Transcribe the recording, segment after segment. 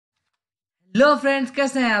लो friends,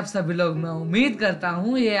 कैसे हैं आप सभी लोग। मैं उम्मीद करता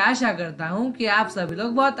हूँ, ये आशा करता हूँ कि आप सभी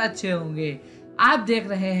लोग बहुत अच्छे होंगे। आप देख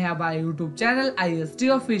रहे हैं हमारा यूट्यूब चैनल IST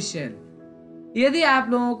ऑफिशियल। यदि आप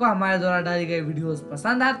लोगों को हमारे द्वारा डाली गई वीडियोस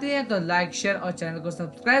पसंद आती हैं तो लाइक, शेयर और चैनल को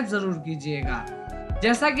सब्सक्राइब जरूर कीजिएगा।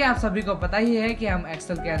 जैसा कि आप सभी को पता ही है कि हम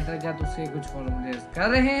एक्सेल के अंतर्गत उसके कुछ फॉर्मूलेस कर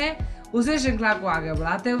रहे हैं। उसी श्रृंखला को आगे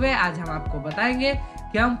बढ़ाते हुए आज हम आपको बताएंगे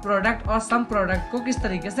कि हम प्रोडक्ट और सम प्रोडक्ट को किस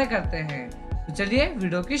तरीके से करते हैं। तो चलिए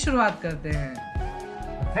वीडियो की शुरुआत करते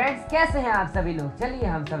हैं। फ्रेंड्स, कैसे हैं आप सभी लोग। चलिए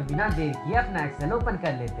हम सब बिना देर किए अपना एक्सेल ओपन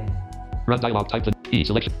कर लेते हैं। Run dialog type the E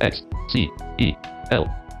selection X C E L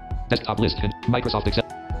desktop list and Microsoft Excel.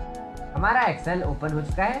 हमारा एक्सेल ओपन हो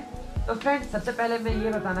चुका है। तो फ्रेंड्स, सबसे पहले मैं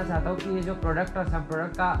ये बताना चाहता हूँ कि ये जो प्रोडक्ट और सम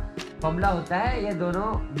प्रोडक्ट का फॉर्मूला होता है, ये दोनों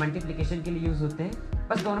मल्टीप्लिकेशन के लिए यूज़ होते हैं।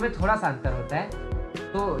 बस दोनों में थोड़ा सा अंतर होता है।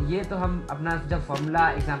 तो ये तो हम अपना जब फॉर्मूला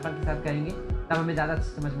एग्जांपल के साथ करेंगे तब हमें ज़्यादा अच्छे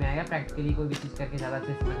समझ में आएगा। प्रैक्टिकली कोई भी चीज़ करके ज़्यादा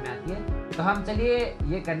अच्छे समझ में आती है। तो हम चलिए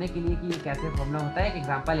ये करने के लिए कि ये कैसे फॉर्मूला होता है एक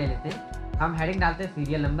एग्जाम्पल ले लेते हैं। हम हेडिंग डालते हैं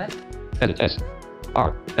serial number. Edit S R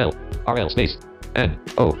L R L space N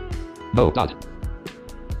O no dot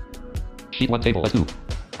sheet 1 table S2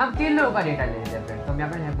 हम तीन लोगों का डेटा ले लेते हैं फ्रेंड्स। तो हम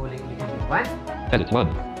यहाँ पे बोलेंगे लिखेंगे 1, edit 1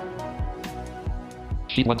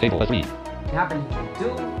 sheet 1 table S3 यहाँ पे लिखेंगे 2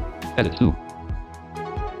 edit 2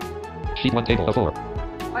 sheet 1 table S4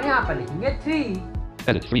 और यहाँ पर लिखेंगे 3।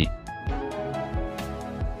 edit 3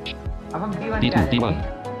 अब हम B1 पे D2 आ D1 जाएंगे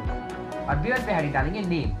और B1 पे हेडिंग डालेंगे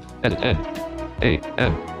name. edit N A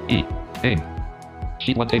M E name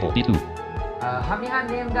sheet 1 table D2 हम यहाँ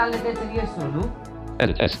नेम डाल लेते हैं, चलिए Sonu.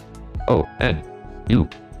 edit S O N U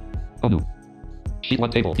Onu sheet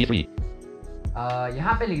 1 table D3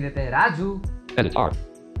 यहाँ पे लिख देते हैं Raju edit R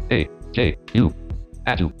A J U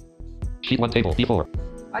Aju sheet 1 table D4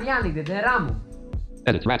 और यहाँ लिख देते हैं Ramu.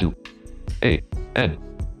 edit Raju A N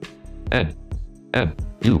N M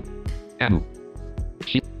U Amu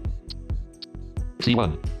sheet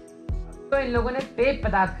C1 तो इन लोगों ने पेय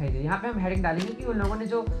पदार्थ खरीदे। यहाँ पे हम हेडिंग डालेंगे कि उन लोगों ने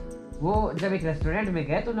जो वो जब एक रेस्टोरेंट में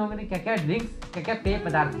गए तो उन लोगों ने क्या क्या ड्रिंक्स, क्या क्या पेय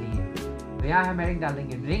पदार्थ लिए। तो यहाँ हम हेडिंग डाल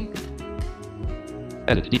देंगे drink.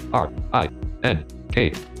 edit D R I N K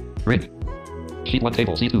drink sheet 1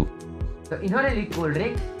 table C2 तो इन्होंने ली cold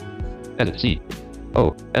drink. edit C O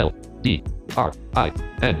L D R I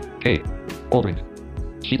N K cold drink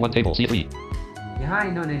sheet 1 table C3 यहाँ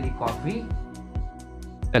इन्होंने ली coffee.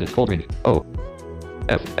 edit cold drink O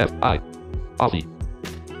F F I coffee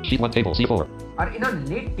sheet 1 table C4 और इन्होंने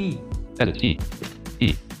ली T. edit T E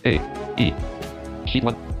A E sheet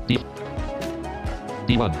 1 D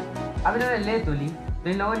D1 अब इन्होंने ले तो ली, तो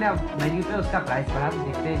इन लोगों ने अब मेन्यू पे उसका प्राइस बढ़ा। तो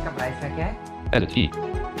देखते हैं इनका प्राइस क्या है। edit E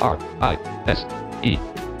R I S E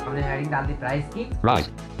हमने हेडिंग डाल दी प्राइस की। rise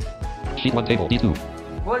sheet 1 table D2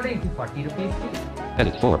 cold drink थी 40 रुपीज़ की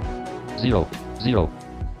edit 4 0 0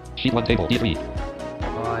 sheet 1 table D3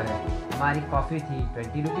 और हमारी कॉफ़ी थी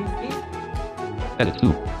 20 रुपीज़ की edit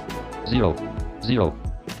 2 0 0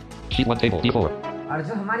 sheet 1 table D4 और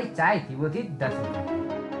जो हमारी चाय थी वो थी 10 रुपये।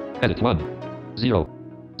 edit 1 0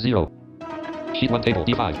 0 sheet 1 table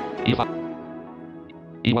D5 E5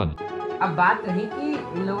 E1 अब बात रही कि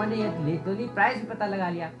इन लोगों ने ये ले तो ली, प्राइस भी पता लगा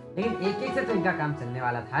लिया, लेकिन एक एक से तो इनका काम चलने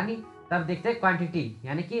वाला था नहीं। तब देखते हैं क्वांटिटी,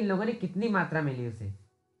 यानी कि इन लोगों ने कितनी मात्रा में ली उसे।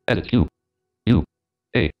 edit Q U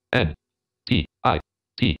A N T I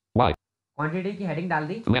T Y quantity की हेडिंग डाल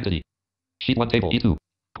दी। quantity sheet 1 table E2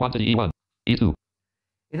 quantity E1 E2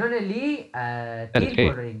 इन्होंने ली 3 K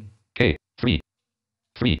cold drink K 3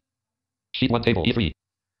 3 sheet 1 table E3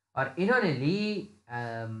 और इन्होंने ली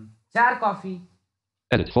 4 coffee.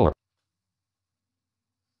 edit 4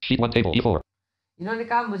 sheet 1 table E4 इन्होंने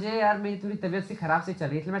कहा मुझे यार मेरी थोड़ी तबीयत सी खराब सी चल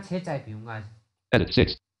रही है, इसलिए मैं 6 चाय पीऊंगा आज। edit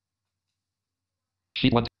 6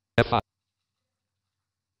 sheet 1 F5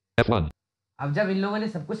 F1 अब जब इन लोगों ने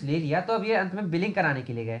सब कुछ ले लिया तो अब ये अंत में बिलिंग कराने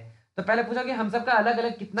के लिए गए। तो पहले पूछा कि हम सबका अलग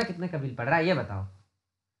अलग कितना कितने का बिल पड़ रहा है, ये बताओ।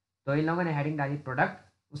 तो इन लोगों ने हेडिंग डाली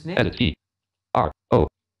प्रोडक्ट। उसने edit T R O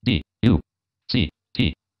D U C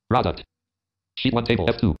T product sheet 1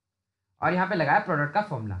 table F2 और यहाँ पे लगाया प्रोडक्ट का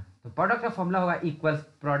फॉर्मूला। तो प्रोडक्ट का फॉर्मूला होगा equals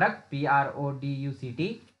product PRODUCT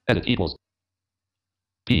edit equals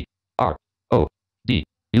P R O D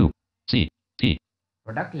U C T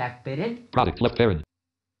product left parent product left parent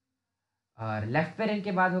और left parent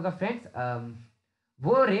के बाद होगा फ्रेंड्स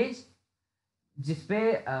वो रेंज जिसपे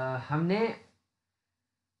हमने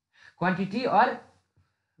क्वांटिटी और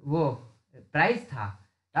वो प्राइस था।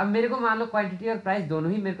 अब मेरे को मान लो क्वांटिटी और प्राइस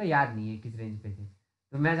दोनों ही मेरे को याद नहीं है किस रेंज पे थे,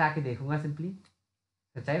 तो मैं जाके देखूंगा सिंपली।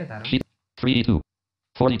 सच्चाई बता रहा हूँ। sheet 3E2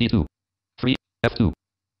 4ED2 3F2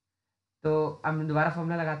 तो अब मैं दोबारा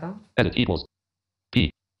फॉर्मूला लगाता हूँ। edit equals P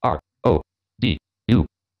R O D U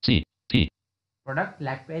C T product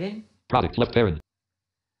left parent Product left parent.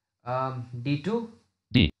 D2,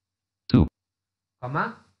 D2, comma,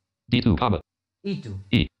 D2, comma, E2,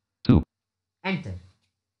 E2, enter.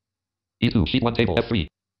 E2, sheet 1 table F3.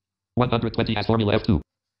 120 as formula F2.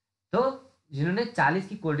 तो जिन्होंने 40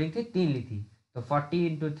 की cold drink थी 3 ली थी, तो 40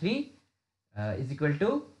 into 3 is equal to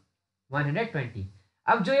 120।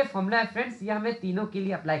 अब जो ये formula है फ्रेंड्स, ये हमें तीनों के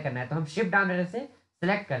लिए अप्लाई करना है, तो हम शिफ्ट डाउन एरो से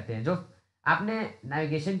सिलेक्ट करते हैं। जो आपने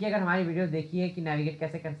नेविगेशन की अगर हमारी वीडियो देखी है कि नेविगेट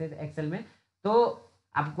कैसे करते हैं एक्सेल में, तो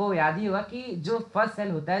आपको याद ही होगा कि जो फर्स्ट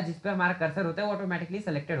सेल होता है जिस पे हमारा कर्सर होता है वो ऑटोमेटिकली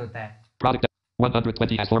सेलेक्टेड होता है। Product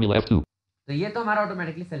 120 as formula F2. तो ये तो हमारा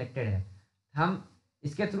ऑटोमेटिकली सेलेक्टेड है। हम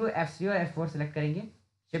इसके थ्रू F3 और F4 सेलेक्ट करेंगे,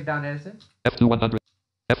 शिफ्ट डाउन एरो से F2 100.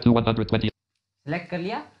 F2 120. सेलेक्ट कर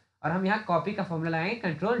लिया और हम यहाँ कॉपी का फॉर्मूला लगाएंगे,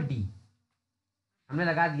 कंट्रोल डी हमने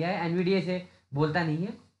लगा दिया है। एनवीडीए से बोलता नहीं है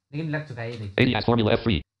लेकिन लग चुका है, ये देखिए 80 as formula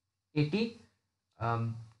F3. 80।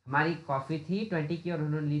 हमारी कॉफी थी 20 की और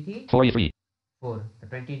उन्होंने ली थी 43. 4, तो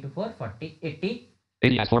 20 into 4 40, 80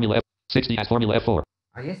 80 as formula F. 60 as formula F4.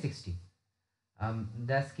 और ये 60।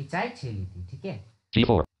 10 की चाय 6 ली थी, ठीक है।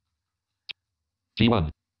 G4. G1.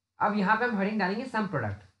 अब यहाँ पे हम हेडिंग डालेंगे some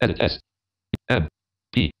product. Edit S. M.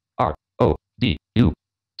 P. R. O. D. U.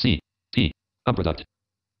 C. T. Product.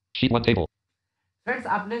 Sheet 1 table. Friends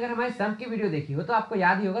आपने अगर हमारे सम की वीडियो देखी हो तो आपको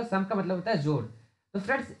याद ही होगा सम का मतलब होता है जोड़। तो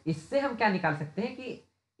फ्रेंड्स इससे हम क्या निकाल सकते हैं कि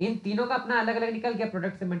इन तीनों का अपना अलग अलग निकल गया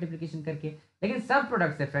प्रोडक्ट से मल्टीप्लिकेशन करके, लेकिन सम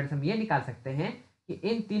प्रोडक्ट से फ्रेंड्स हम ये निकाल सकते हैं कि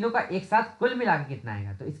इन तीनों का एक साथ कुल मिला के कितना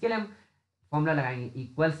आएगा। तो इसके लिए हम फॉर्मूला लगाएंगे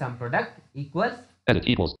equal some product equals Edit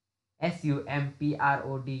equals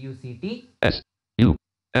SUMPRODUCT SUMPRODUCT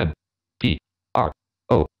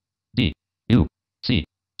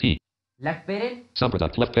left parent. sum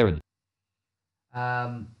product left parent.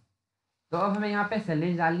 तो अब हमें यहाँ पे सेल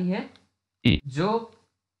रेंज डालनी है E. जो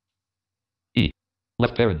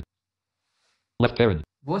Left parent.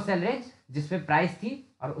 वो सेल रेंज जिसपे प्राइस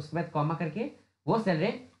थी और उसके बाद कॉमा करके वो सेल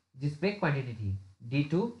रेंज जिसपे क्वांटिटी थी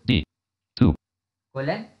D2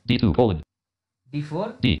 colon D2 colon D4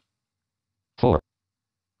 4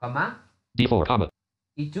 comma D4 comma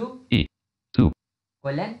E2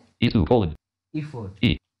 colon E2 colon E4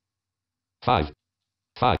 5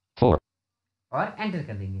 4 और एंटर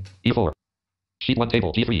कर देंगे। E4 sheet 1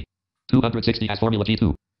 table G3 260 as formula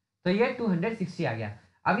G2. तो ये 260 आ गया।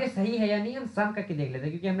 अब ये सही है या नहीं हम सम करके देख लेते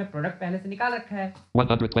हैं क्योंकि हमने प्रोडक्ट पहले से निकाल रखा है।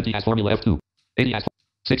 120 as formula F2. 80 as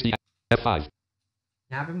 60 F5.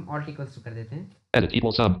 यहाँ पे हम ऑल्ट इक्वल्स टू कर देते हैं। Edit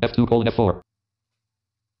equals sum F2 colon F4.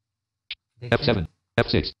 F7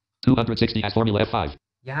 F6 260 as formula F5.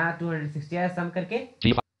 यहाँ 260 आया सम करके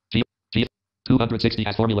G 260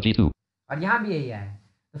 as formula G2. और यहाँ भी यही आया है।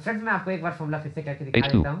 तो फ्रेंड्स मैं आपको एक बार फॉर्मूला फिर से करके दिखा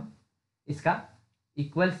देता हूँ इसका।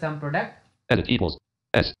 Equal some product Edit equals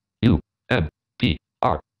SUMPRODUCT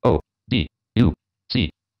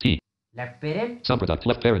left parent sum product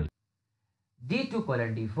left parent. D2 colon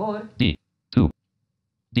D4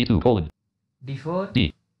 D2 colon D4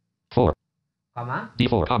 D4 comma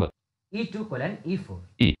D4 comma E2 colon E4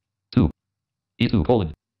 E2 colon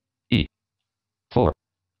E4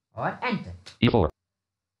 और enter. E4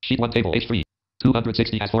 sheet 1 table H3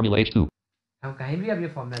 260 as formula H2. हम कहीं भी अब ये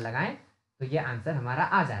formula लगाएं तो ये answer हमारा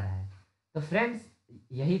आ जा रहा है। तो फ्रेंड्स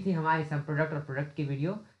यही थी हमारी सम प्रोडक्ट और प्रोडक्ट की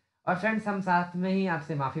वीडियो। और फ्रेंड्स हम साथ में ही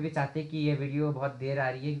आपसे माफ़ी भी चाहते हैं कि ये वीडियो बहुत देर आ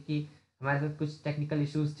रही है क्योंकि हमारे साथ कुछ टेक्निकल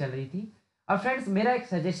इश्यूज चल रही थी। और फ्रेंड्स मेरा एक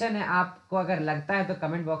सजेशन है, आपको अगर लगता है तो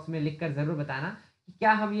कमेंट बॉक्स में लिख कर ज़रूर बताना कि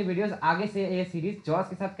क्या हम ये वीडियोस आगे से ये सीरीज जॉस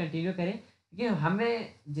के साथ कंटिन्यू करें, क्योंकि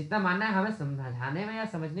हमें जितना मानना है हमें समझाने में या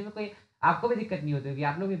समझने में कोई आपको भी दिक्कत नहीं होती होगी।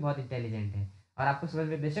 आप लोग भी बहुत इंटेलिजेंट हैं और आपको समझ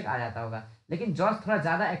में बेशक आ जाता होगा, लेकिन जॉस थोड़ा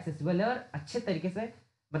ज़्यादा एक्सेसिबल है और अच्छे तरीके से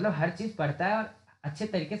मतलब हर चीज़ पढ़ता है और अच्छे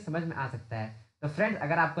तरीके से समझ में आ सकता है। तो फ्रेंड्स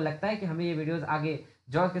अगर आपको लगता है कि हमें ये वीडियोस आगे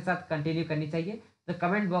जॉस के साथ कंटिन्यू करनी चाहिए तो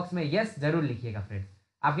कमेंट बॉक्स में यस ज़रूर लिखिएगा फ्रेंड्स।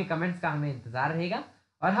 आपके कमेंट्स का हमें इंतज़ार रहेगा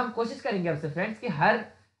और हम कोशिश करेंगे आपसे फ्रेंड्स कि हर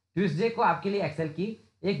ट्यूसडे को आपके लिए एक्सेल की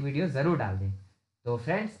एक वीडियो ज़रूर डाल दें। तो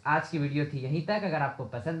फ्रेंड्स आज की वीडियो थी यहीं तक। अगर आपको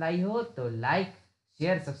पसंद आई हो तो लाइक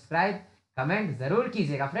शेयर सब्सक्राइब कमेंट ज़रूर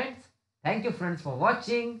कीजिएगा friends. Thank you friends for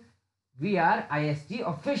watching. We are IST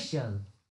official.